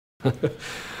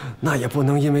那也不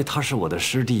能因为他是我的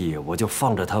师弟，我就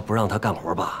放着他不让他干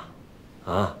活吧？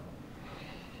啊？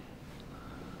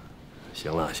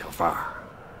行了，小范儿，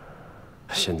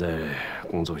现在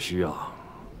工作需要，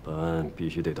本案必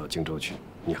须得到荆州去，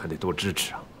你还得多支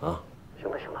持啊！啊？行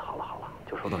了，行了，好了好了，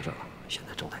就说到这儿了。现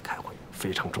在正在开会，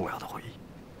非常重要的会议。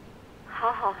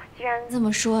好好，既然这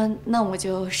么说，那我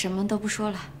就什么都不说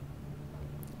了。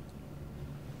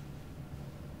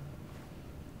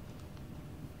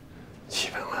 齐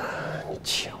本安，你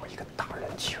欠我一个大人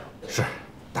情。是，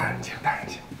大人情，大人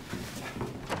情。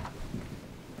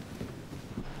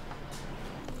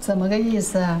怎么个意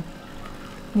思啊？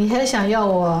你还想要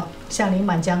我向林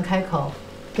满江开口，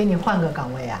给你换个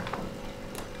岗位啊？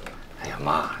哎呀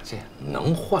妈，这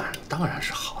能换当然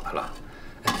是好的了。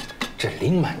哎，这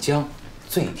林满江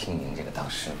最听您这个当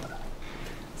师傅的。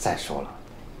再说了，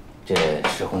这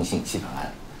石红杏、齐本安，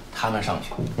他们上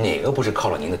去哪个不是靠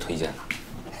了您的推荐呢？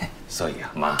 所以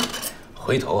啊，妈，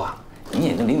回头啊，你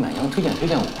也跟林满江推荐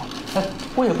我，哎，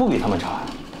我也不比他们差呀。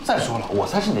再说了，我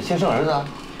才是你的亲生儿子啊。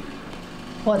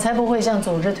我才不会向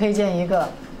组织推荐一个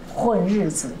混日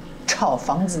子、炒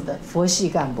房子的佛系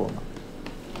干部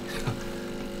呢。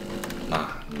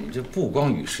妈，你这不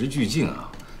光与时俱进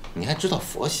啊，你还知道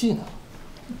佛系呢。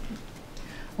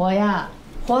我呀，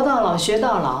活到老学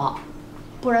到老，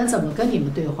不然怎么跟你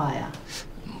们对话呀？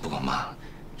不过妈。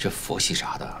 这佛系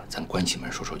啥的，咱关起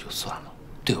门说说就算了，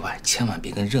对外千万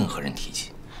别跟任何人提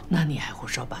起。那你还胡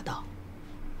说八道，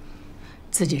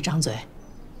自己张嘴。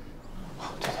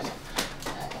对，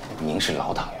您是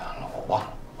老党员了，我忘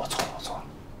了，我错了。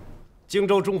荆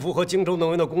州中孚和荆州能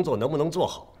源的工作能不能做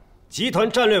好，集团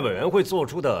战略委员会做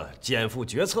出的减负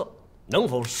决策能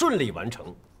否顺利完成，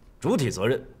主体责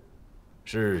任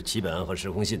是齐本安和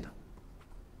石红信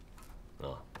的。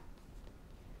啊，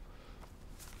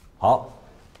好。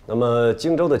 那么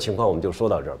荆州的情况我们就说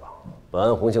到这儿吧。本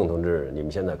安、红杏同志，你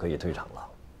们现在可以退场了。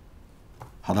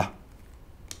好的。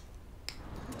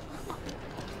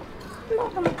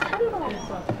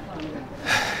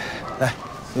来，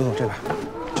刘总这边。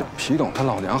这皮董他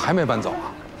老娘还没搬走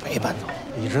啊？没搬走，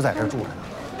一直在这儿住着呢。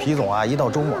皮总啊，一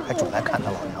到周末还准来看他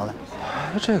老娘来。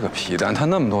这个皮蛋他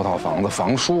那么多套房子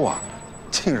房叔啊，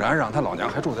竟然让他老娘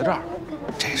还住在这儿。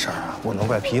这事儿啊，不能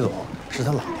怪皮总，是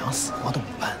他老娘死活都没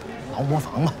搬。 劳模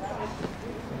房嘛，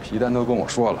皮丹都跟我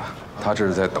说了，他这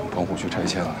是在等棚户区拆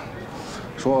迁呢，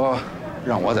说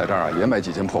让我在这儿啊也买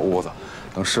几间破屋子，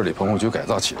等市里棚户区改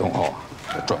造启动后啊，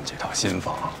再赚几套新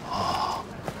房啊。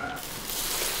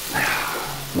哎呀，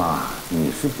妈，你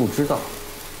是不知道，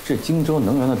这荆州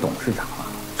能源的董事长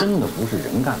啊，真的不是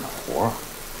人干的活儿，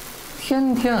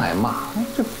天天挨骂，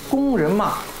这工人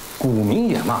骂，股民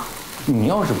也骂。你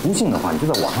要是不信的话，你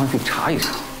就在网上去查一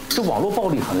查，这网络暴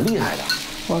力很厉害的。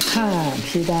 我看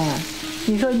皮蛋，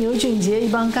你说牛俊杰一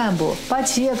帮干部把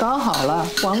企业搞好了，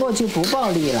网络就不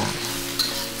暴力了？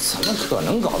怎么可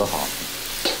能搞得好？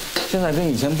现在跟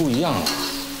以前不一样了。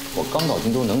我刚到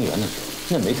荆州能源的时候，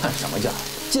那没看什么价，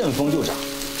见风就涨。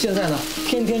现在呢，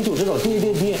天天就知道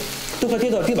跌，都快跌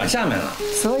到地板下面了。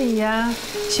所以呀，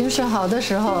形势好的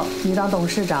时候你当董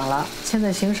事长了，现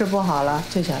在形势不好了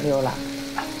就想溜了。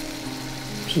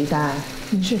皮蛋，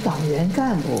你是党员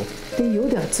干部。 得有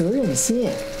点责任心。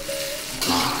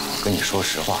妈，我跟你说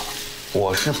实话吧，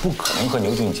我是不可能和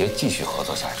牛俊杰继续合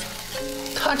作下去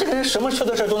的。他这个人什么缺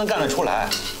德事都能干得出来，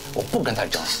我不跟他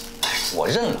争，我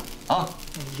认了啊！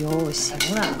哎呦，行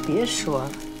了，别说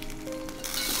了。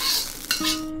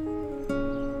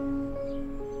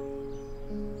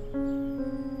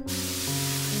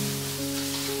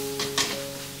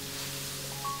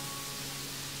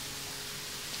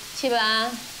齐本安。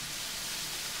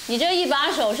 你这一把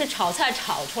手是炒菜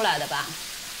炒出来的吧？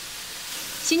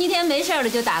星期天没事了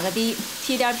就打个的，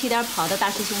屁颠跑到大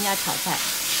师兄家炒菜，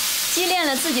积练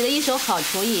了自己的一手好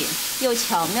厨艺，又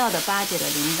巧妙地巴结了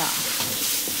领导。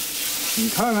你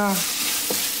看看，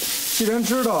既然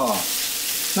知道，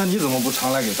那你怎么不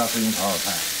常来给大师兄炒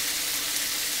菜？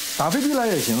打飞的来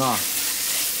也行啊。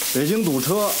北京堵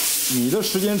车，你的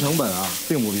时间成本啊，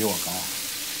并不比我高。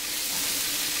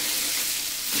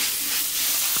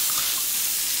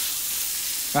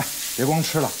 哎，别光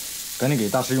吃了，赶紧给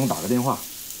大师兄打个电话，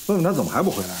问问他怎么还不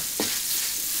回来。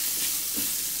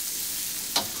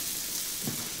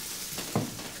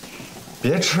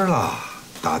别吃了，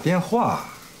打电话。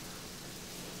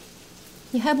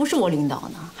你还不是我领导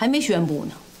呢，还没宣布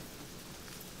呢。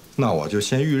那我就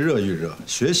先预热预热，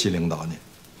学习领导你。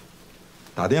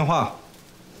打电话。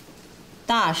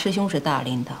大师兄是大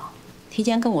领导，提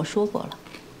前跟我说过了，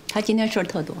他今天事儿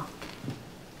特多。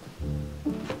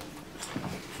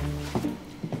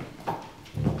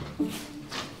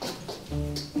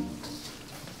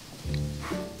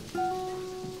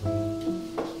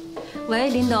喂，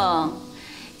林董，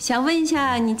想问一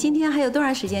下，你今天还有多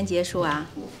长时间结束啊？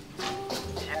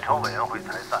薪酬委员会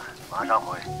才散，马上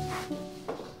回。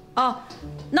哦，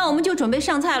那我们就准备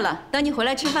上菜了，等你回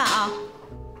来吃饭啊。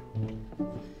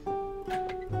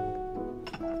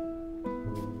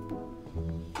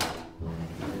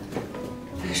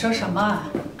你说什么啊？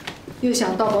又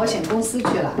想到保险公司去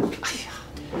了？哎呀，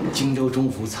荆州中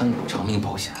福参股长命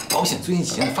保险，保险最近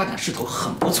几年的发展势头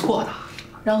很不错的。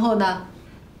然后呢，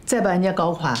再把人家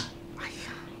搞垮。哎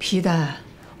呀，皮蛋，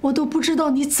我都不知道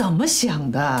你怎么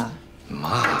想的。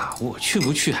妈，我去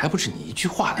不去还不是你一句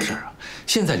话的事儿啊！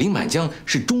现在林满江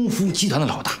是中福集团的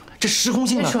老大，这石红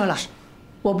杏别说了，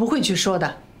我不会去说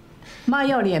的。妈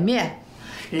要脸面，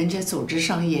人家组织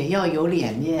上也要有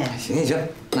脸面。行，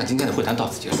那今天的会谈到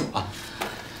此结束啊。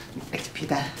皮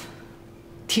蛋，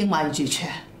听妈一句劝，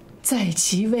在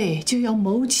其位就要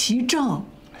谋其政，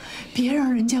别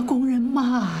让人家工人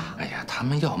骂。哎呀，他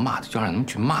们要骂的就让他们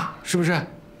去骂，是不是？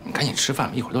你赶紧吃饭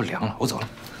吧，一会儿都凉了，我走了。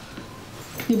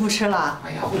你不吃了？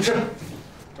哎呀，不吃了。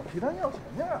找皮蛋要钱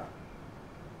去。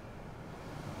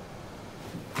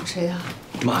谁呀？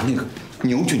妈，那个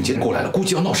牛俊杰过来了，估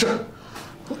计要闹事儿。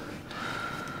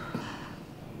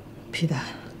皮蛋，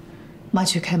妈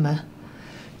去开门。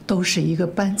都是一个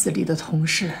班子里的同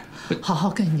事，好好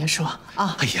跟人家说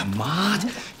啊！哎呀妈的，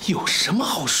有什么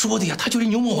好说的呀？他就是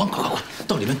牛魔王，快，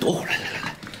到里面躲会儿，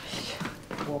来。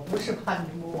我不是怕牛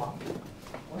魔王，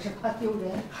我是怕丢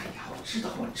人。哎呀，我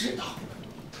知道。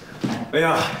哎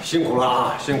呀，辛苦了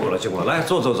啊，辛苦了，来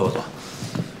坐。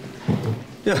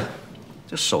呀，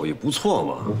这手艺不错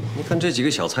嘛，你看这几个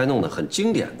小菜弄得很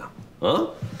经典呐，啊。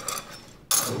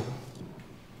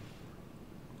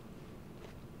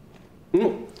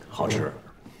好吃，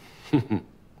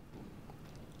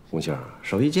红杏，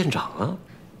手艺见长啊！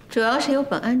主要是有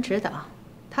本安指导，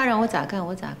他让我咋干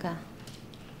我咋干。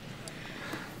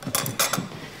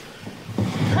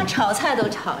他炒菜都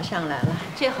炒上来了，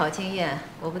这好经验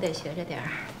我不得学着点儿。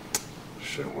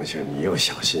是红杏，你又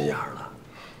小心眼了。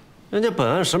人家本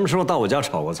安什么时候到我家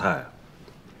炒过菜啊？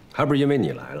还不是因为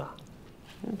你来了。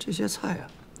这些菜啊，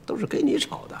都是给你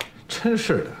炒的。真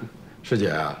是的，师姐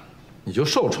啊，你就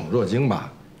受宠若惊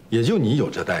吧。也就你有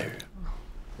这待遇。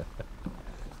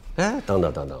哎，等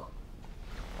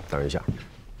一下。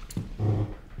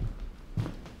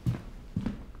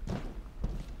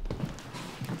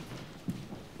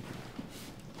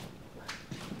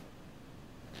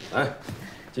哎，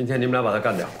今天你们俩把他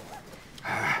干掉。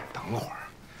哎，等会儿，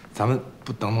咱们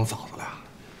不等嫂子了呀？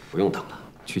不用等了，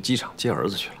去机场接儿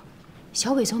子去了。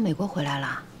小伟从美国回来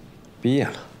了，毕业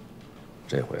了，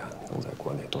这回啊能在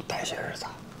国内多待些日子。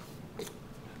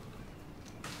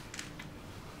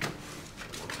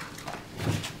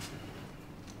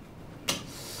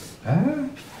哎，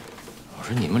我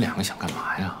说你们两个想干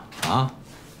嘛呀？啊，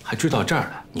还追到这儿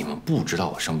来？你们不知道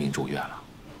我生病住院了，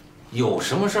有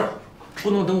什么事儿不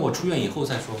能等我出院以后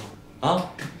再说吗？啊？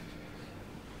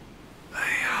哎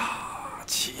呀，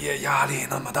企业压力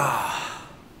那么大，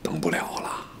等不了了。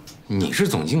你是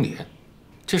总经理，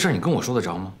这事儿你跟我说得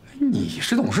着吗？你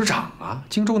是董事长啊，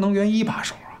荆州能源一把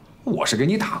手啊，我是给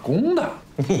你打工的。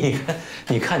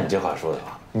你看你这话说的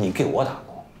啊，你给我打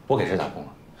工，我给谁打工啊？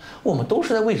我们都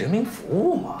是在为人民服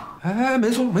务嘛。哎，没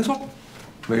错，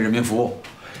为人民服务。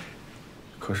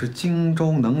可是荆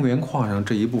州能源矿上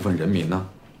这一部分人民呢，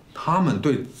他们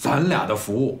对咱俩的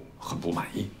服务很不满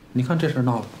意。你看这事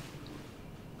闹的，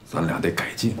咱俩得改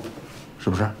进，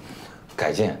是不是？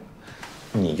改进？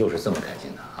你就是这么改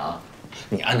进的啊？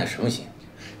你安的什么心？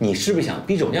你是不是想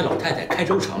逼着我们家老太太开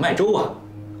粥厂卖粥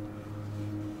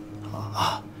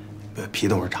啊？皮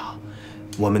董事长，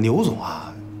我们牛总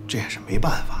啊，这也是没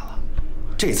办法了。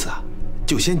这次啊，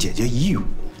就先解决1亿5。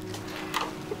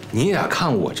你俩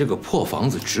看我这个破房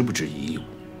子值不值1亿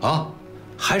5啊？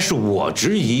还是我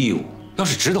值1亿5？要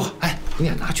是值的话，哎，你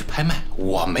俩拿去拍卖，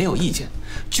我没有意见。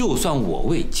就算我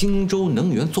为荆州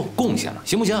能源做贡献了，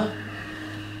行不行？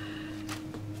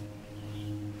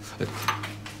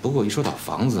不过一说到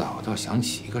房子啊，我倒想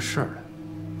起一个事儿来。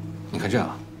你看这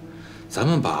样，咱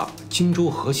们把荆州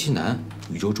河西南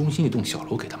宇宙中心那栋小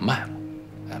楼给它卖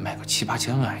了，卖个7、8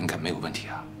千万应该没有问题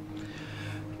啊。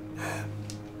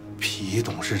皮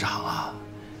董事长啊，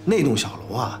那栋小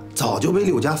楼啊，早就被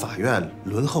6家法院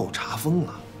轮候查封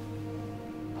了。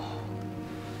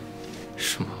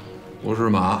是吗？不是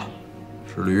马，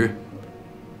是驴。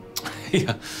哎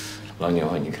呀，老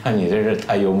牛，你看你这是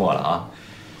太幽默了啊！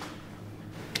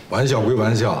玩笑归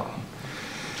玩笑，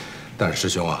但师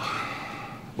兄啊，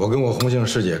我跟我红杏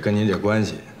师姐跟您这关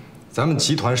系，咱们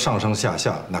集团上上下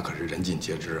下那可是人尽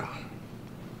皆知啊。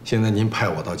现在您派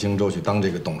我到荆州去当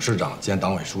这个董事长兼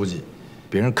党委书记，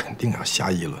别人肯定要瞎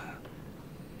议论。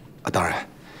当然，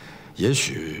也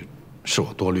许是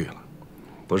我多虑了。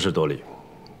不是多虑，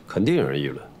肯定有人议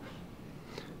论。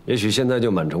也许现在就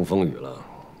满城风雨了，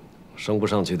升不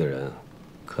上去的人，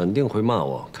肯定会骂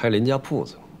我开邻家铺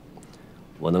子。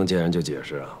我能见人就解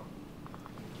释啊？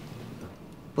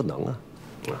不能啊！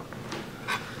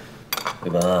李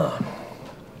本啊，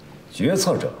决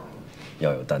策者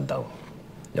要有担当，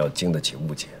要经得起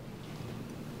误解。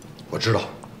我知道，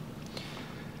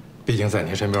毕竟在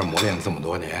您身边磨练了这么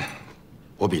多年，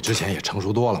我比之前也成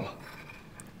熟多了嘛。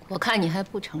我看你还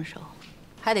不成熟，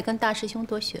还得跟大师兄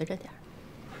多学着点儿。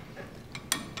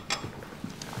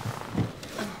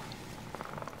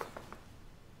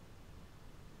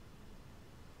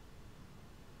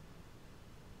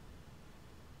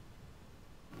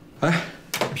哎，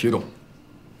皮董，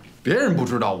别人不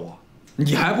知道我，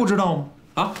你还不知道吗？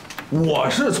啊，我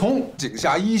是从井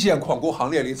下一线矿工行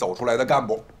列里走出来的干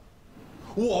部。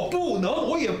我不能，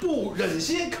我也不忍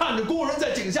心看着工人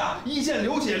在井下一线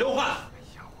流血流汗。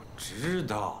哎呀，我知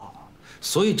道，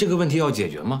所以这个问题要解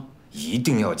决吗？一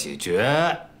定要解决。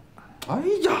哎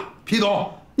呀，皮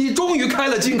董，你终于开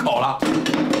了金口了。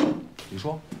你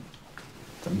说，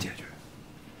怎么解决？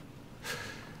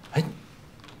哎，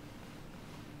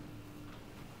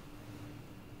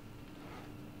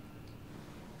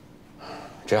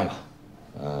这样吧，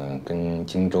跟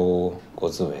荆州国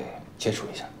资委接触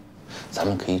一下，咱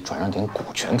们可以转让点股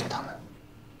权给他们。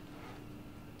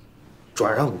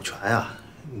转让股权啊？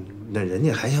那人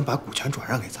家还想把股权转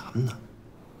让给咱们呢。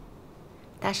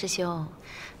大师兄，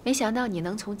没想到你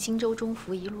能从荆州中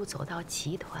孚一路走到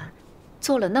集团，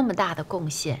做了那么大的贡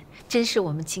献，真是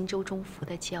我们荆州中孚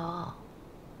的骄傲。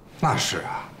那是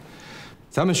啊，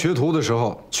咱们学徒的时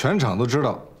候，全场都知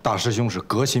道大师兄是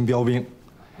革新标兵。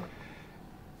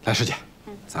来，师姐，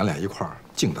咱俩一块儿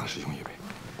敬大师兄一杯。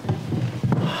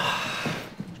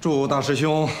祝大师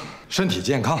兄身体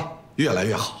健康，越来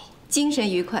越好，精神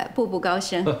愉快，步步高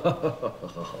升。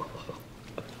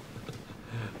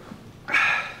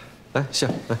来，下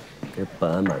来给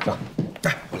本安买账。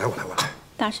来，我来。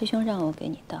大师兄让我给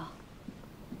你倒。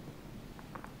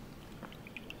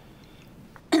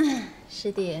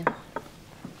师弟，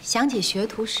想起学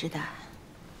徒时代，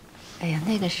哎呀，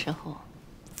那个时候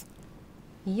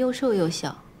你又瘦又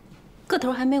小，个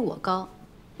头还没我高，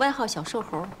外号小瘦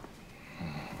猴，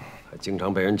还经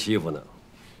常被人欺负呢。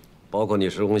包括你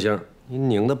石红星，你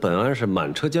拧得本安是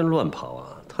满车间乱跑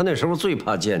啊。他那时候最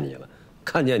怕见你了，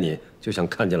看见你就像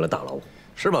看见了大老虎，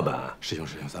是吧，本安？师兄，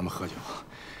咱们喝酒，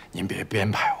您别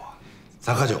编排我，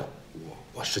咱喝酒。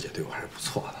我师姐对我还是不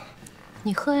错的。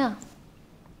你喝呀。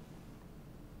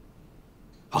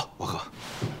好，我喝。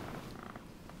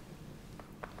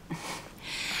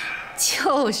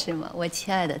就是嘛，我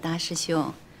亲爱的大师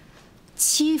兄，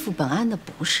欺负本安的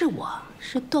不是我，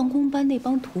是段公班那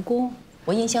帮徒工。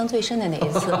我印象最深的那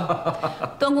一次，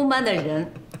段公班的人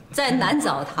在南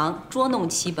澡堂捉弄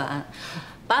齐本安，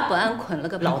把本安捆了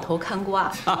个老头看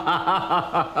瓜。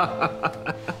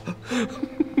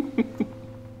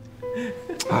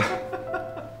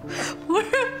不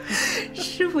是，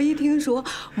师傅一听说，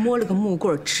摸了个木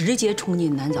棍，直接冲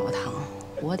进南澡堂。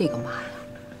我的个妈呀！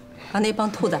把那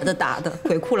帮兔崽子打得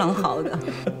鬼哭狼嚎的，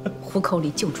虎口里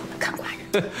就住了看瓜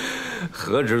人。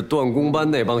何止段公班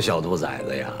那帮小兔崽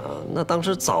子呀？那当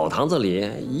时澡堂子里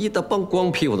一大帮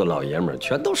光屁股的老爷们儿，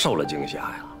全都受了惊吓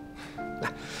呀。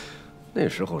那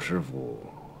时候师傅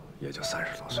也就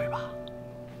30多岁吧，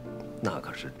那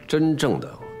可是真正的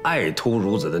爱徒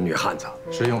如子的女汉子。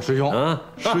师兄啊，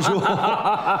师兄，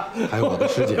还有我的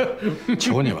师姐，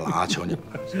求你们了啊，求你们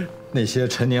了！那些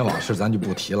陈年往事咱就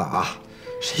不提了啊。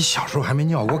谁小时候还没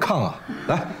尿过炕啊？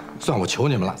来，算我求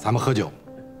你们了，咱们喝酒。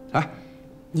来，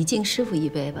你敬师傅一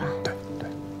杯吧。对。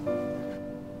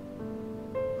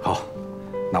好，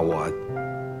那我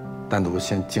单独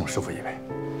先敬师傅一杯。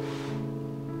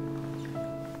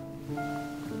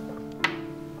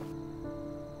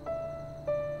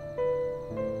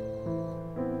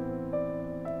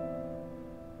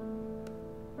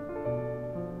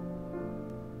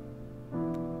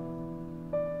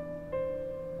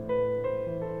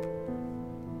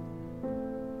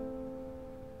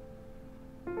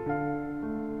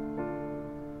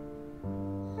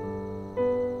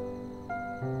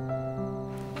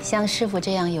像师傅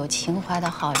这样有情怀的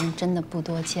好人真的不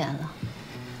多见了。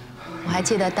我还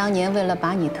记得当年为了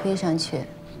把你推上去，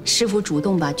师傅主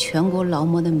动把全国劳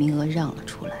模的名额让了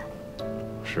出来。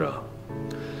是啊，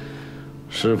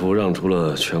师傅让出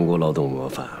了全国劳动模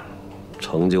范，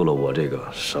成就了我这个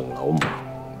省劳模，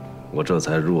我这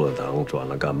才入了党，转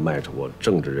了干，迈出我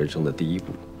政治人生的第一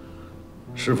步。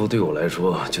师傅对我来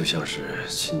说就像是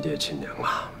亲爹亲娘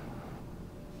啊。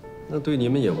那对你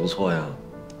们也不错呀。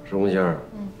石红星，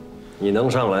你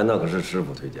能上来那可是师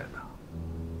傅推荐的。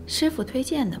师傅推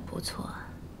荐的不错，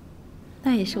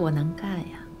那也是我能干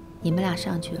呀。你们俩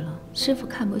上去了，师傅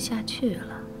看不下去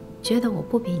了，觉得我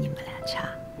不比你们俩差，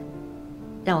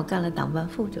让我干了党办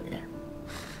副主任。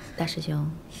大师兄，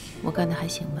我干的还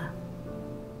行吧？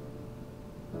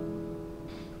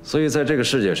所以在这个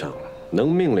世界上，能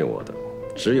命令我的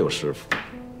只有师傅。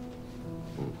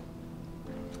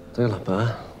对了，本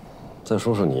安，再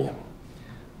说说你。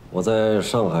我在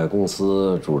上海公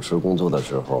司主持工作的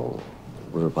时候，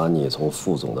不是把你从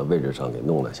副总的位置上给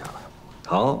弄了下来。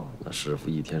好，那师傅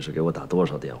一天是给我打多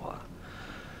少电话，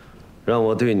让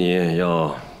我对你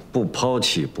要不抛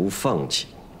弃不放弃，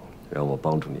让我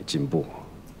帮助你进步。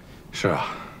是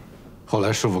啊，后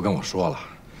来师傅跟我说了，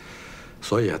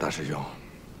所以啊，大师兄，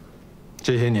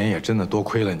这些年也真的多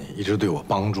亏了你一直对我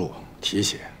帮助提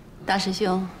携。大师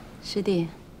兄、师弟，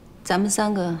咱们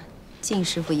3个敬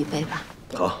师傅一杯吧。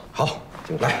好，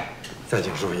来，再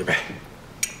敬师傅一杯。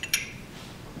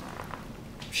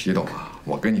皮董啊，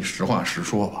我跟你实话实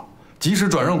说吧，即使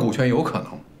转让股权有可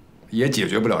能，也解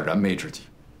决不了燃眉之急。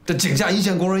这井下一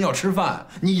线工人要吃饭，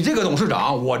你这个董事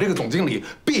长，我这个总经理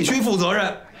必须负责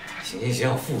任。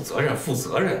行，负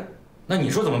责任。那你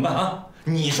说怎么办啊？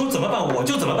你说怎么办，我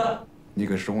就怎么办。你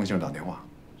给石红星打电话，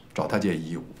找他借1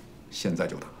亿5，现在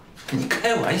就打。你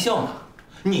开玩笑呢？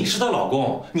你是他老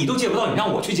公，你都借不到，你让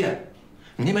我去借？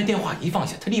你那边电话一放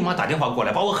下，他立马打电话过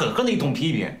来，把我狠狠的一通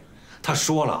批评。他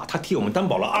说了，他替我们担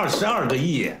保了22个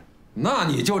亿。那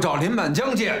你就找林满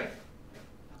江借，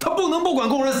他不能不管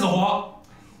工人死活。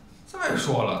再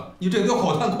说了，你这堆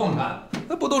火炭矿产，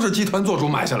那不都是集团做主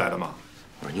买下来的吗？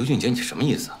我说牛俊杰，你什么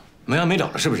意思？没完没了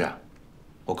了是不是？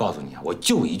我告诉你啊，我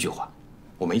就一句话，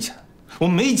我没钱。我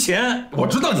没钱，我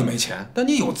知道你没钱，但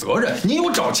你有责任，你有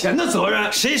找钱的责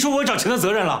任。谁说我找钱的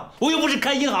责任了？我又不是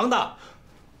开银行的。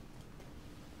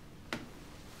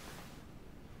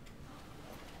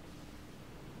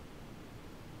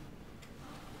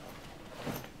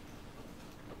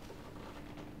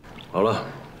好了，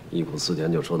忆苦思甜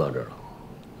就说到这儿了，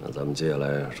那咱们接下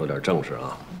来说点正事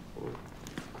啊。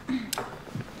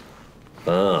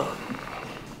本安啊，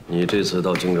你这次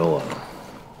到荆州啊，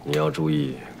你要注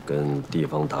意跟地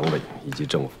方党委以及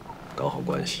政府搞好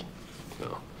关系啊。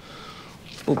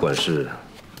不管是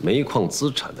煤矿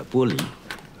资产的剥离，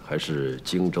还是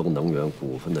荆州能源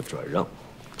股份的转让，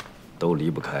都离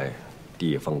不开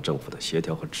地方政府的协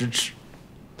调和支持。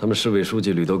他们市委书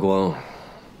记吕德光，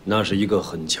那是一个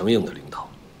很强硬的领导。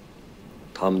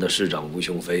他们的市长吴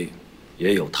雄飞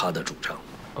也有他的主张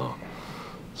啊，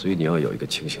所以你要有一个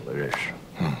清醒的认识。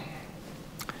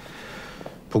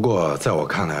不过在我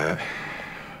看来，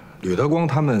吕德光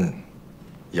他们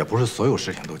也不是所有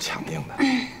事情都强硬的，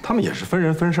他们也是分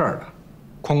人分事儿的。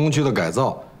矿工区的改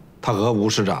造，他和吴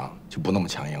市长就不那么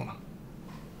强硬了。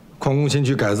矿工新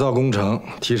区改造工程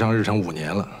提上日程5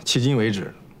年了，迄今为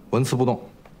止纹丝不动。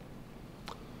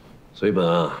所以本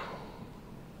安，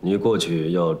你过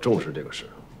去要重视这个事，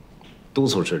督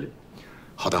促治理。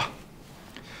好的，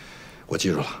我记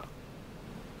住了。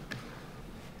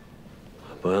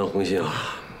本安红星啊，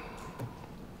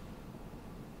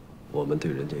我们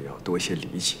对人家要多一些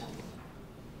理解，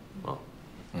啊。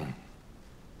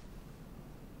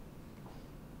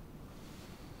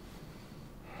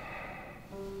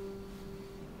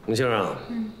红星啊，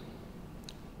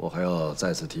我还要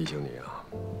再次提醒你啊，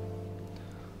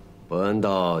本安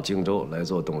到荆州来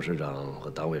做董事长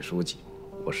和党委书记，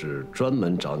我是专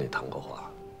门找你谈过话。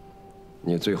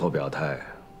你最后表态，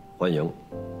欢迎。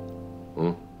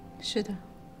是的，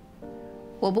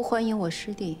我不欢迎我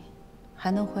师弟，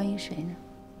还能欢迎谁呢？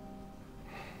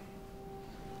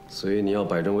所以你要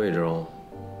摆正位置哦，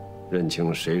认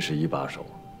清谁是一把手，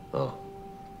啊。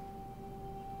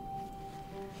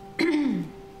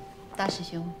大师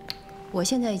兄，我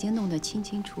现在已经弄得清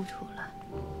清楚楚了。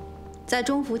在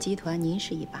中福集团，您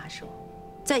是一把手；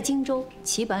在荆州，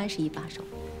齐本安是一把手。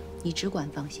你只管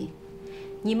放心，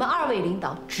你们2位领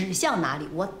导指向哪里，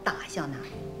我打向哪里。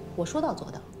我说到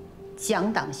做到，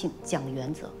讲党性，讲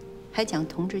原则，还讲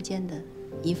同志间的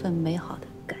一份美好的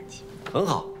感情。很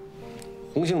好，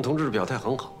红杏同志的表态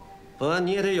很好，本安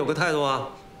你也得有个态度啊。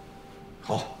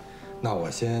好，那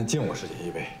我先敬我师姐一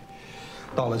杯。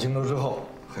到了荆州之后，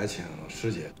还请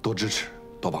师姐多支持，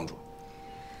多帮助。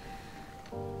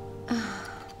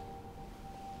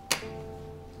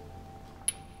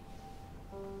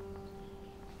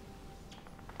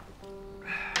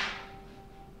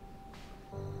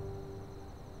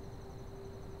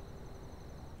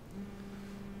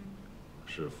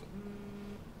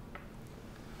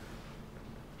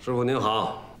师傅您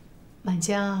好，满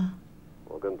江啊，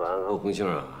我跟本安和红杏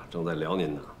啊正在聊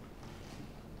您呢。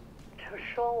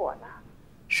说我呢？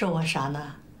说我啥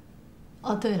呢？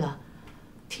哦，对了，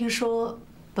听说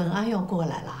本安要过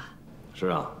来了。是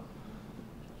啊，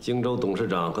荆州董事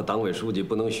长和党委书记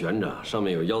不能悬着，上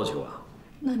面有要求啊。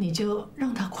那你就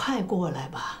让他快过来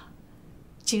吧。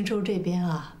荆州这边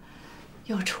啊，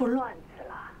要出乱子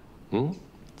了。嗯，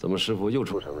怎么师傅又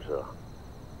出什么事了？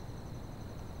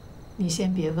你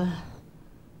先别问。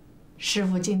师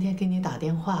傅今天给你打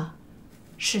电话，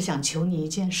是想求你一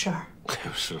件事儿。哎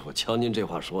呦，师傅，瞧您这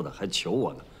话说的，还求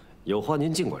我呢。有话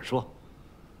您尽管说。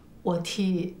我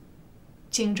替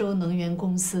荆州能源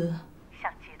公司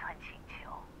向集团请求。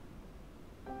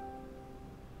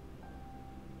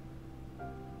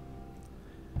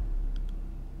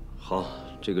好，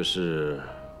这个事，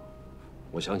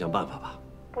我想想办法吧。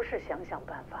不是想想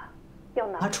办法，要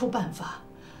拿出办法，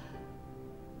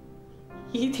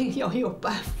一定要有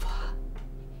办法。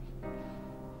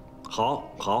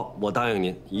好，我答应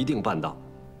您，一定办到。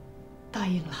答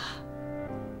应了。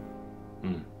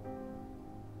嗯。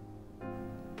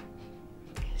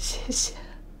谢谢，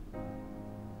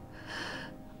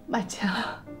满江，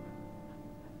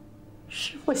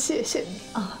师傅，谢谢你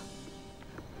啊！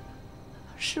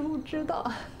师傅知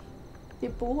道，你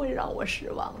不会让我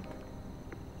失望的。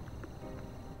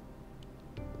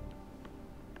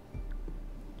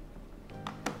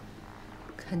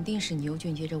肯定是牛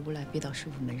俊杰这无赖逼到师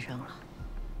傅门上了。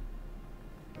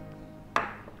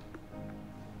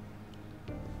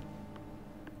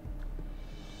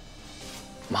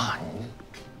妈，你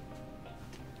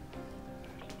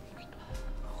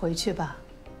回去吧，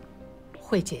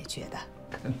会解决的。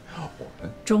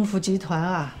中福集团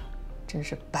啊，真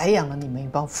是白养了你们一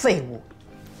帮废物。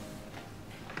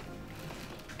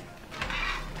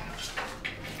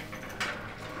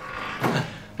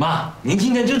妈，您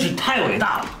今天真是太伟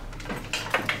大了。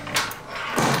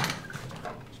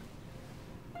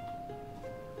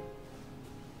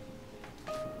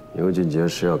牛俊杰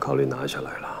是要考虑拿下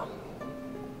来了。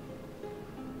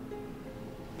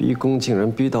逼宫竟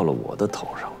然逼到了我的头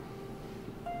上，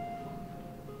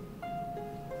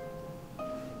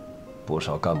不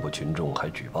少干部群众还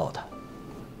举报他。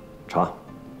查，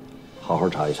好好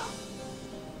查一查。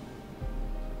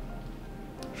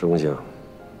石红星，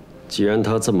既然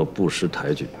他这么不识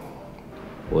抬举，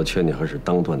我劝你还是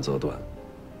当断则断。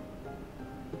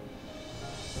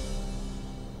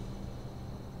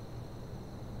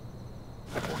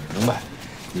我明白，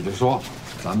你就说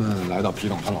咱们来到皮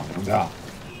董他老娘家。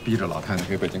逼着老太太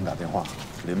给北京打电话，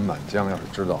林满江要是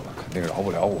知道了，肯定饶不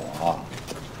了我。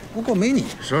不过没你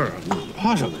事儿，你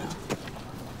怕什么呀？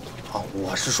啊，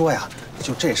我是说呀，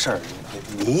就这事儿，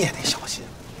你也得小心。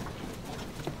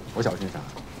我小心啥？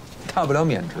大不了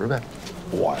免职呗。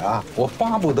我呀，我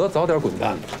巴不得早点滚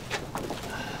蛋。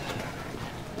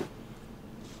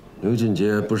刘俊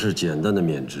杰不是简单的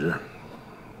免职，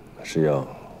是要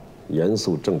严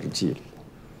肃政治纪律，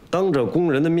当着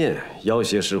工人的面要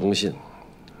挟石红信。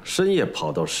深夜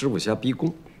跑到师傅家逼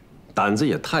宫，胆子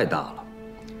也太大了，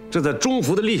这在中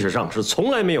福的历史上是从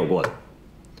来没有过的。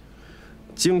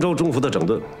荆州中福的整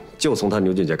顿就从他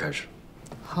牛俊杰开始。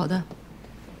好的，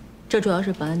这主要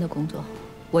是本安的工作，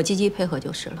我积极配合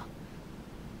就是了。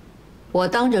我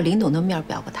当着林董的面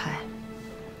表个态，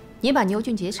你把牛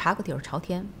俊杰查个底儿朝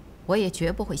天，我也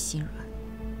绝不会心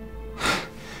软。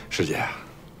师姐，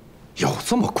有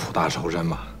这么苦大仇深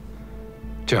吗？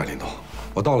这样，林董，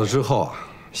我到了之后啊。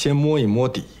先摸一摸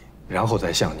底，然后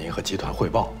再向您和集团汇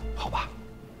报，好吧？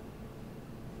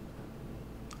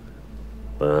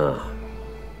本安啊，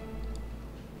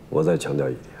我再强调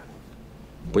一点，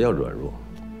不要软弱，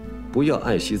不要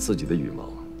爱惜自己的羽毛。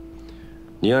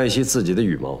你爱惜自己的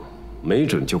羽毛，没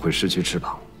准就会失去翅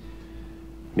膀。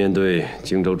面对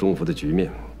荆州中福的局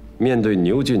面，面对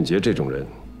牛俊杰这种人，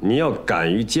你要敢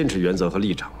于坚持原则和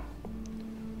立场，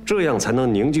这样才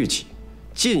能凝聚起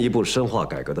进一步深化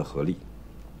改革的合力。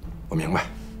我明白，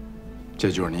这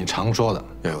就是您常说的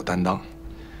要有担当，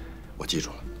我记住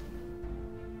了。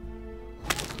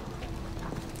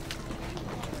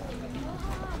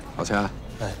老钱，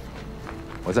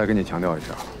我再跟你强调一下，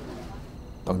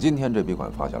等今天这笔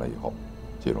款发下来以后，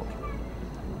记住了，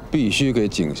必须给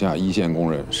井下一线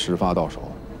工人实发到手，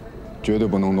绝对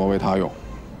不能挪为他用。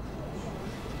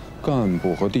干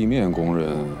部和地面工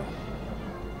人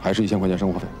还是1000块钱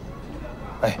生活费。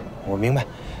哎，我明白。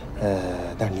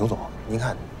但是牛总，您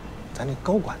看，咱这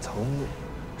高管层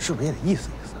是不是也得意思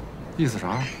意思？意思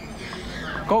啥？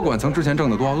高管层之前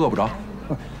挣得多，饿不着。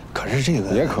可是这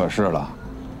个别可是了，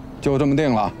就这么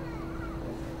定了。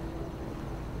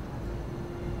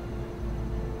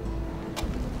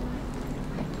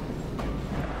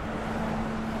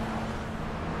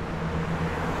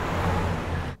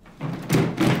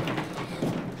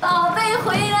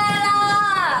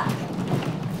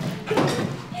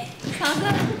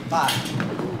爸。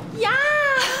呀！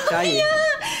佳怡。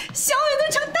 小伟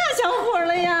都成大小伙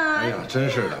了呀！哎呀，真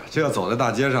是的，这要走在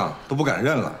大街上都不敢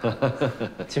认了。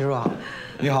秦叔好，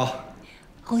你好，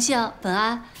红杏、本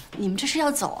安，你们这是要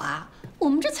走啊？我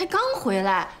们这才刚回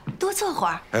来，多坐会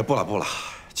儿。哎，不了不了，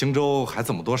荆州还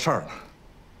这么多事儿呢。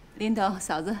林董、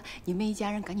嫂子，你们一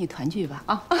家人赶紧团聚吧！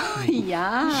啊，哎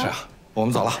呀，是啊，我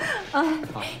们走了。啊，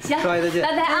行，少爷再见，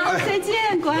拜拜啊，再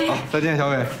见，乖。好，再见，小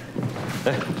伟。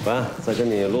哎，本安，再跟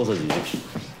你啰嗦几句，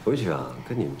回去啊，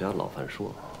跟你们家老范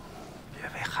说。 别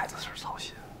为孩子事操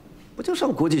心，不就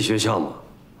上国际学校吗？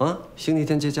啊，星期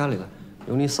天接家里来，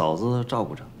有你嫂子照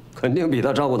顾着，肯定比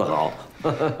他照顾得好。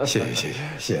谢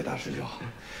谢大师兄。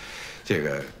这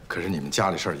个可是你们家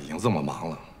里事儿已经这么忙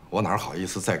了，我哪好意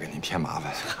思再给您添麻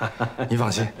烦？您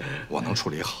放心，我能处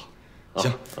理好。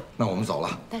行，那我们走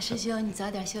了。大师兄，你早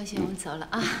点休息，我们走了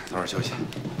啊。早点休息。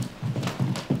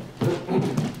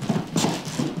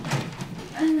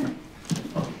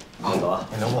好，走啊，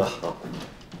您留步。好。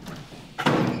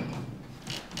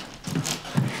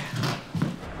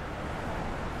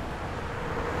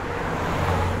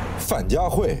 范家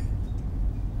慧，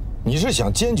你是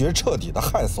想坚决彻底的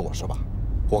害死我是吧？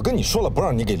我跟你说了不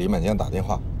让你给林满江打电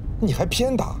话，你还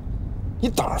偏打，你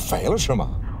胆儿肥了是吗？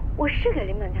我是给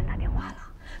林满江打电话了，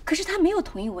可是他没有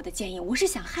同意我的建议，我是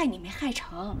想害你没害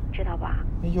成，知道吧？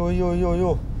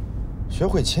呦，学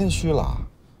会谦虚了。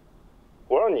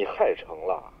我让你害成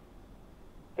了，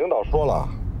领导说了，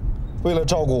为了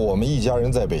照顾我们一家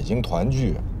人在北京团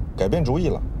聚，改变主意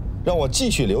了，让我继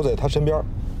续留在他身边，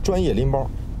专业拎包。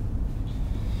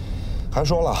 还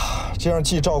说了，这样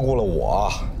既照顾了我，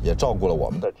也照顾了我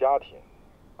们的家庭，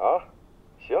啊，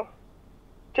行，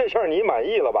这下你满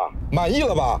意了吧？满意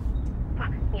了吧？不，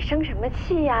你生什么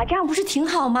气呀？这样不是挺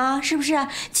好吗？是不是？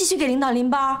继续给领导拎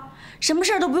包，什么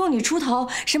事儿都不用你出头，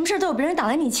什么事儿都有别人挡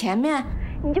在你前面，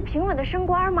你就平稳的升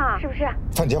官嘛，是不是？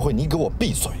范家慧，你给我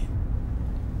闭嘴！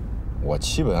我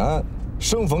齐本安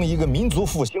生逢一个民族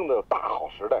复兴的大好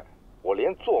时代，我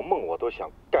连做梦我都想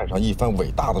干上一番伟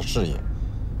大的事业。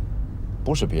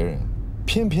 不是别人，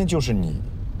偏偏就是你，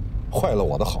坏了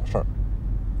我的好事儿。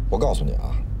我告诉你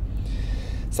啊，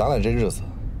咱俩这日子，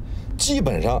基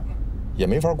本上也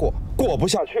没法过，过不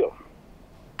下去了。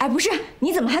哎，不是，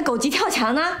你怎么还狗急跳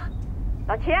墙呢？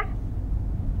老齐，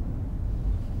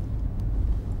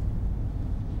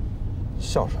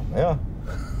笑什么呀？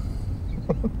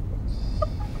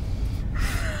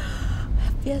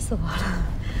憋死我了，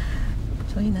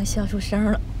终于能笑出声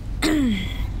了。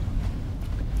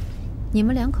你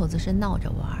们两口子是闹着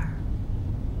玩儿，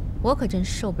我可真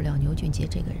受不了牛俊杰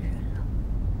这个人了。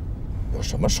有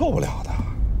什么受不了的？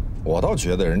我倒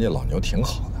觉得人家老牛挺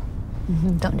好的。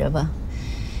你等着吧，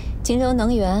荆州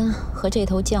能源和这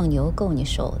头犟牛够你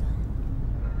受的。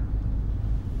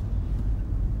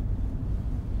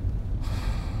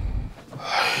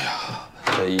哎呀，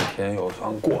这一天又算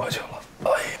过去了。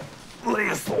哎呀，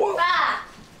累死我了！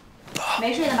爸，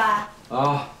没睡呢吧？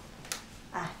啊。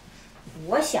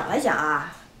 我想了想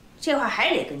啊，这话还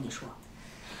是得跟你说。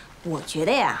我觉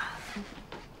得呀，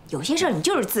有些事儿你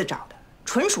就是自找的，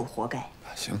纯属活该。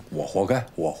行，我活该，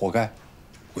我活该。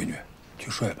闺女，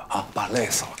去睡吧啊，爸累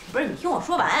死了。不是，你听我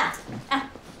说完啊。哎，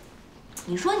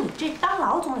你说你这当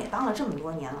老总也当了这么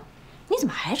多年了，你怎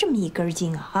么还这么一根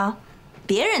筋啊？啊，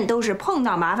别人都是碰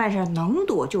到麻烦事能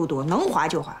躲就躲，能滑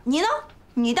就滑，你呢？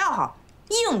你倒好，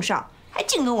硬上，还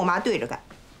净跟我妈对着干。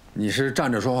 你是站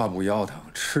着说话不腰疼，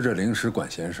吃着零食管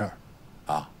闲事儿，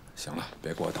啊！行了，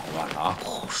别给我捣乱了啊！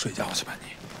睡觉去吧你。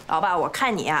老爸，我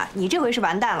看你啊，你这回是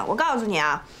完蛋了。我告诉你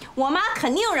啊，我妈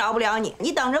肯定饶不了你，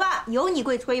你等着吧，有你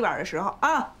跪搓衣板的时候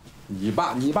啊！你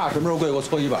爸什么时候跪过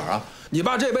搓衣板啊？你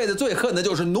爸这辈子最恨的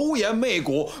就是奴颜媚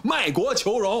骨、卖国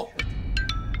求荣。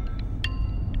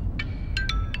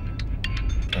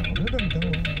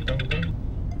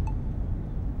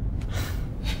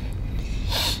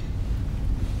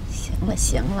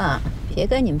行了，别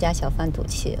跟你们家小范赌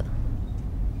气了。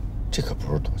这可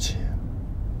不是赌气，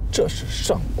这是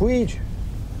上规矩。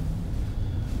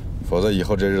否则以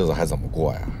后这日子还怎么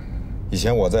过呀？以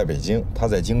前我在北京，他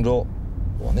在荆州，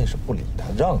我那是不理他，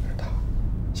让着他。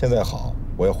现在好，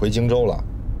我要回荆州了，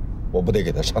我不得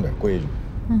给他上点规矩？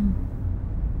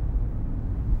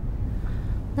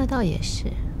那倒也是。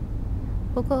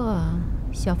不过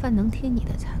小范能听你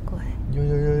的才怪。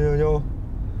哟。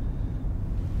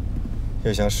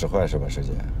 又想使坏是吧，师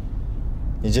姐？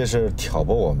你这是挑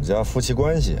拨我们家夫妻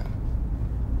关系啊！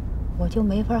我就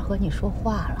没法和你说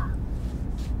话了。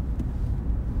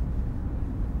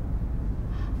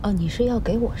哦，你是要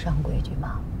给我上规矩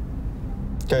吗？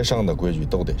该上的规矩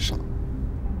都得上，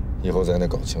以后咱得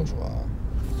搞清楚啊！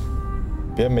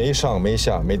别没上没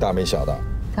下、没大没小的，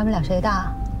咱们俩谁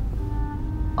大？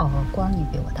哦，光你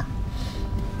比我大。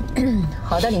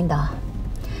好的，领导，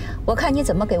我看你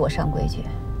怎么给我上规矩。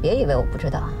别以为我不知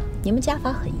道，你们家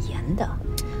法很严的。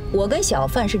我跟小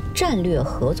范是战略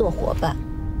合作伙伴，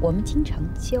我们经常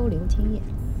交流经验。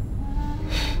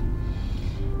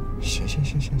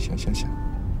行。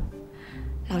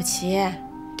老齐，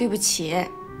对不起，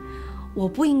我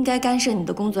不应该干涉你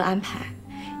的工作安排，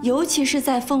尤其是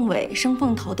在凤尾升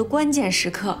凤头的关键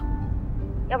时刻。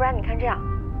要不然你看这样，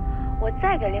我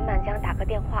再给林满江打个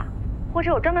电话，或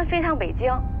者我专门飞趟北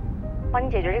京，帮你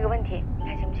解决这个问题，你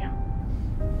看行不行？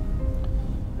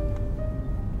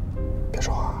别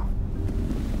说话，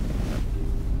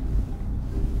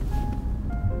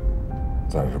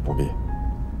暂时不必。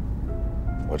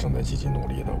我正在积极努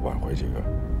力地挽回这个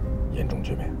严重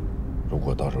局面。如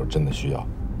果到时候真的需要，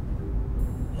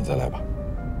你再来吧。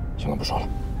行了，不说了，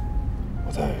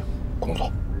我在工作。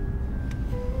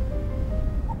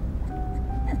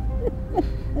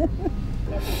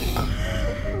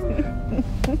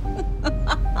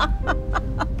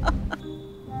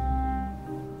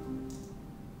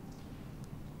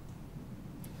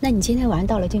那你今天晚上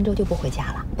到了荆州就不回家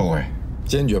了？不会，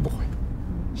坚决不会。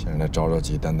先让他着着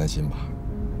急，担担心吧。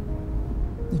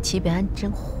你齐北安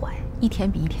真坏，一天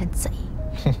比一天贼。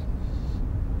哼，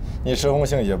你石红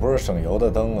杏也不是省油的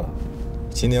灯啊。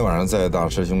今天晚上在大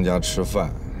师兄家吃饭，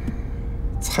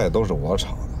菜都是我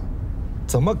炒的，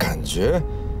怎么感觉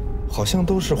好像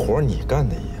都是活你干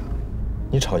的一样？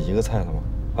你炒一个菜了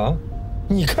吗？啊？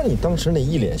你看你当时那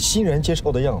一脸欣然接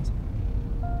受的样子。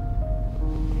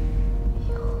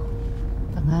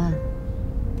本安，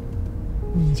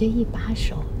你这一把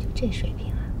手就这水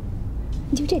平啊？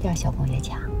你就这点小风也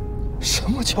抢？什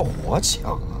么叫我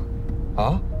抢啊？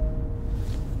啊？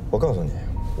我告诉你，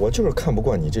我就是看不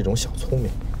惯你这种小聪明。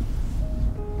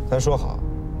咱说好，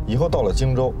以后到了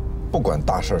荆州，不管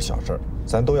大事小事，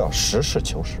咱都要实事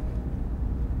求是。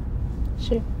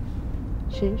是，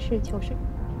实事求是。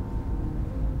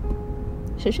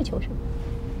实事求是。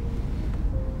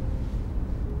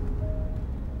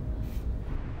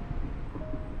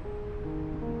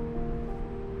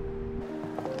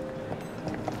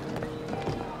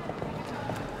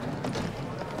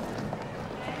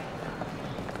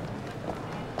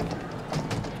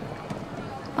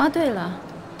啊，对了，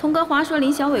童格华说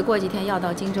林小伟过几天要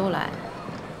到荆州来。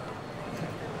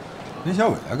林小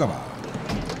伟来干嘛？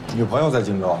女朋友在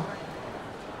荆州。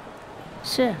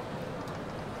是，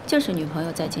就是女朋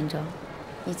友在荆州。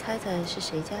你猜猜是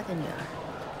谁家的女儿？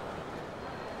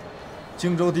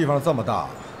荆州地方这么大，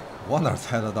我哪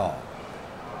猜得到？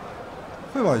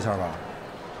汇报一下吧。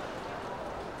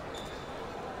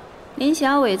林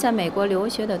小伟在美国留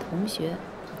学的同学，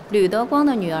吕德光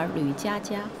的女儿吕佳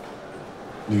佳。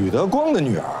吕德光的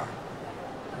女儿，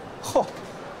嚯，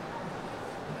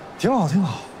挺好挺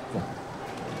好，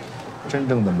真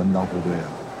正的门当户对啊。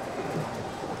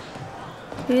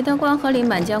吕德光和林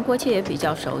满江过去也比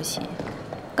较熟悉，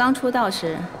刚出道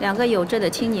时，两个有志的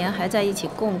青年还在一起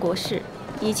共过事，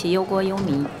一起忧国忧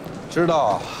民。知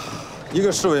道，一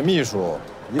个市委秘书，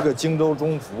一个荆州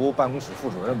中福办公室副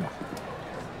主任吧。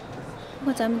不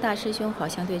过咱们大师兄好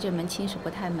像对这门亲事不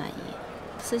太满意，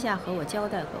私下和我交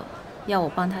代过。要我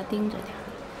帮他盯着点。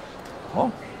哦，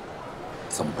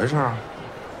怎么回事啊？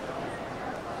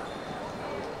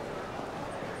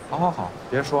好，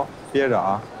别说，憋着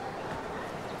啊！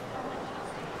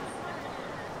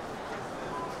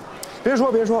别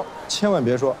说，千万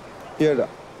别说，憋着，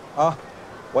啊！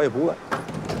我也不问。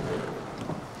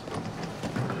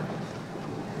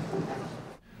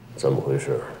怎么回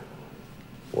事？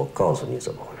我告诉你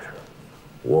怎么回事。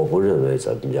我不认为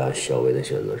咱们家小伟的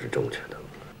选择是正确的。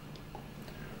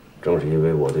正是因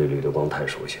为我对吕德光太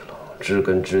熟悉了，知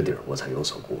根知底，我才有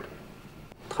所顾虑。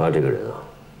他这个人啊，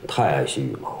太爱惜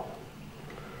羽毛，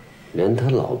连他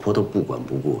老婆都不管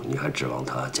不顾，你还指望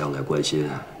他将来关心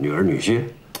女儿女婿？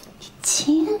你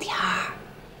轻点儿，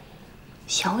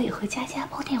小伟和佳佳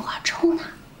煲电话粥呢。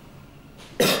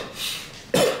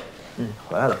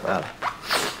回来了。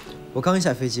我刚一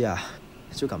下飞机啊，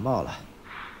就感冒了。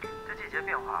这季节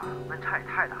变化，温差也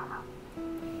太大了。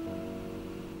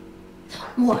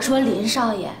我说林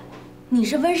少爷，你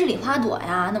是温室里花朵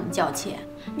呀，那么娇气。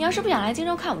你要是不想来荆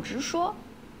州看我，直说。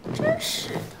真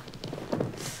是的。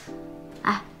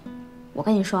哎，我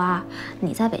跟你说啊，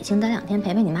你在北京待2天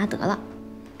陪陪你妈得了，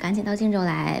赶紧到荆州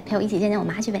来陪我一起见见我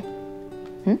妈去呗。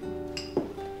嗯？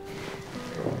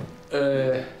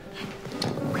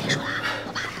我跟你说了啊，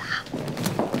我爸来了啊。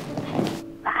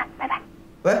晚安，拜拜。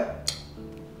喂。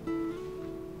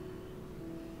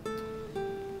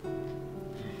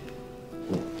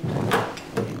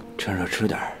趁热吃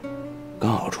点，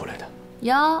刚熬出来的。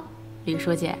哟，吕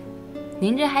书记，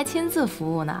您这还亲自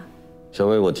服务呢。小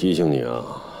薇，我提醒你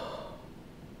啊，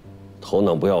头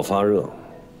脑不要发热，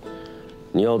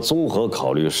你要综合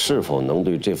考虑是否能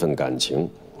对这份感情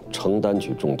承担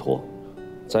起重托，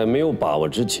在没有把握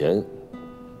之前，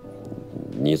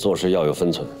你做事要有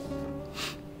分寸。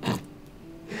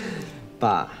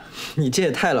爸，你这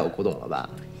也太老古董了吧？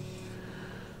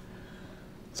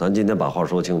咱今天把话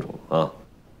说清楚啊，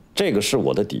这个是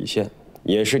我的底线，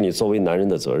也是你作为男人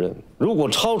的责任。如果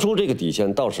超出这个底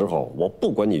线，到时候我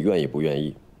不管你愿意不愿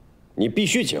意，你必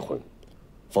须结婚，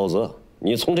否则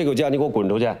你从这个家你给我滚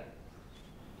出去。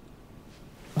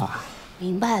爸，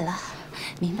明白了，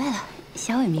明白了，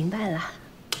小伟明白了。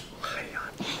哎呀，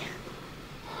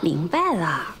明白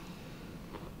了。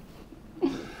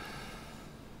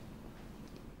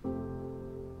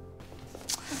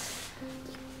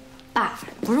爸，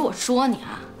不是我说你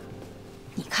啊，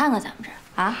你看看咱们这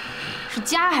儿啊，是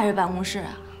家还是办公室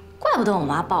啊？怪不得我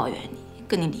妈抱怨你，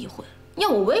跟你离婚。要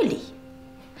我也离。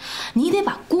你得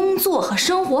把工作和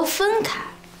生活分开。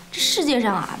这世界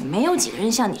上啊，没有几个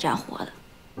人像你这样活的。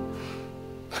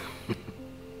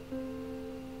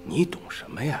你懂什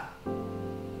么呀？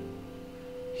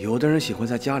有的人喜欢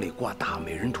在家里挂大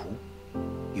美人图，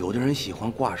有的人喜欢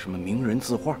挂什么名人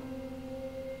字画。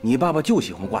你爸爸就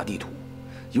喜欢挂地图，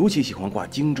尤其喜欢挂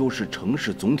荆州市城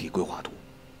市总体规划图，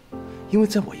因为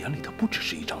在我眼里，它不只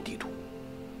是一张地图。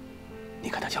你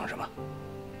看它像什么？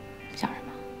像什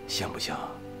么？像不像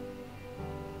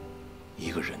一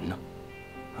个人呢？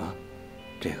啊，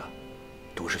这个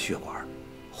都是血管，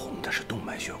红的是动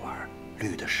脉血管，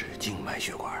绿的是静脉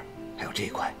血管，还有这一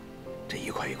块，这一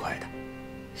块一块的，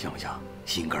像不像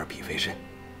心肝脾肺肾？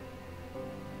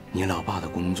你老爸的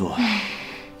工作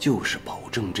就是保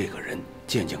证这个人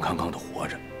健健康康的活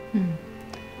着。嗯。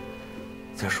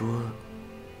再说，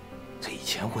这以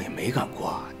前我也没敢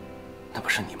挂，那不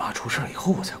是你妈出事以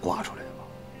后我才挂出来的吗？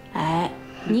哎，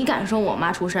你敢说我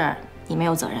妈出事儿，你没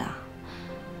有责任啊？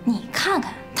你看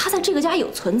看她在这个家有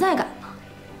存在感吗？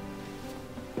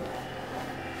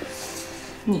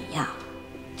你呀，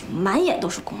就满眼都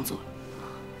是工作，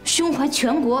胸怀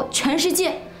全国、全世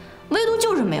界，唯独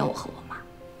就是没有我和我妈。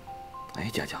哎，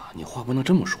佳佳，你话不能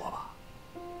这么说吧？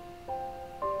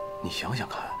你想想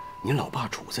看，你老爸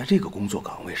处在这个工作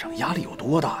岗位上，压力有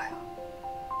多大呀？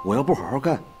我要不好好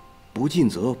干，不尽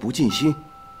责、不尽心，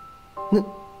那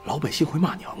老百姓会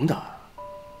骂娘的，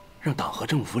让党和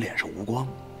政府脸上无光。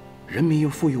人民又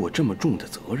赋予我这么重的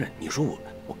责任，你说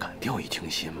我敢掉以轻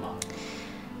心吗？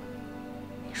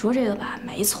你说这个吧，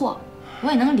没错，我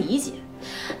也能理解，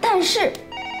但是。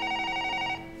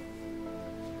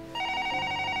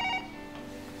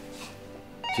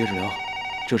接着聊，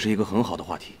这是一个很好的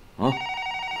话题啊。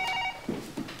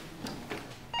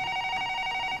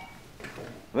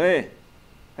喂，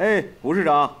哎，吴市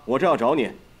长，我正要找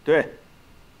你。对，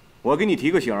我给你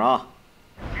提个醒啊。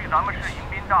距咱们市迎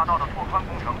宾大道的拓宽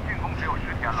工程竣工只有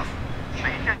10天了，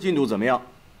每线进度怎么样？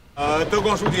德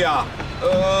光书记啊，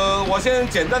我先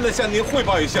简单的向您汇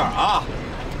报一下啊。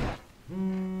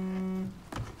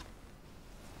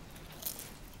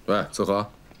喂，子和，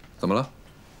怎么了？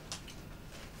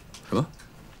什么？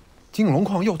金龙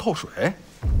矿又透水？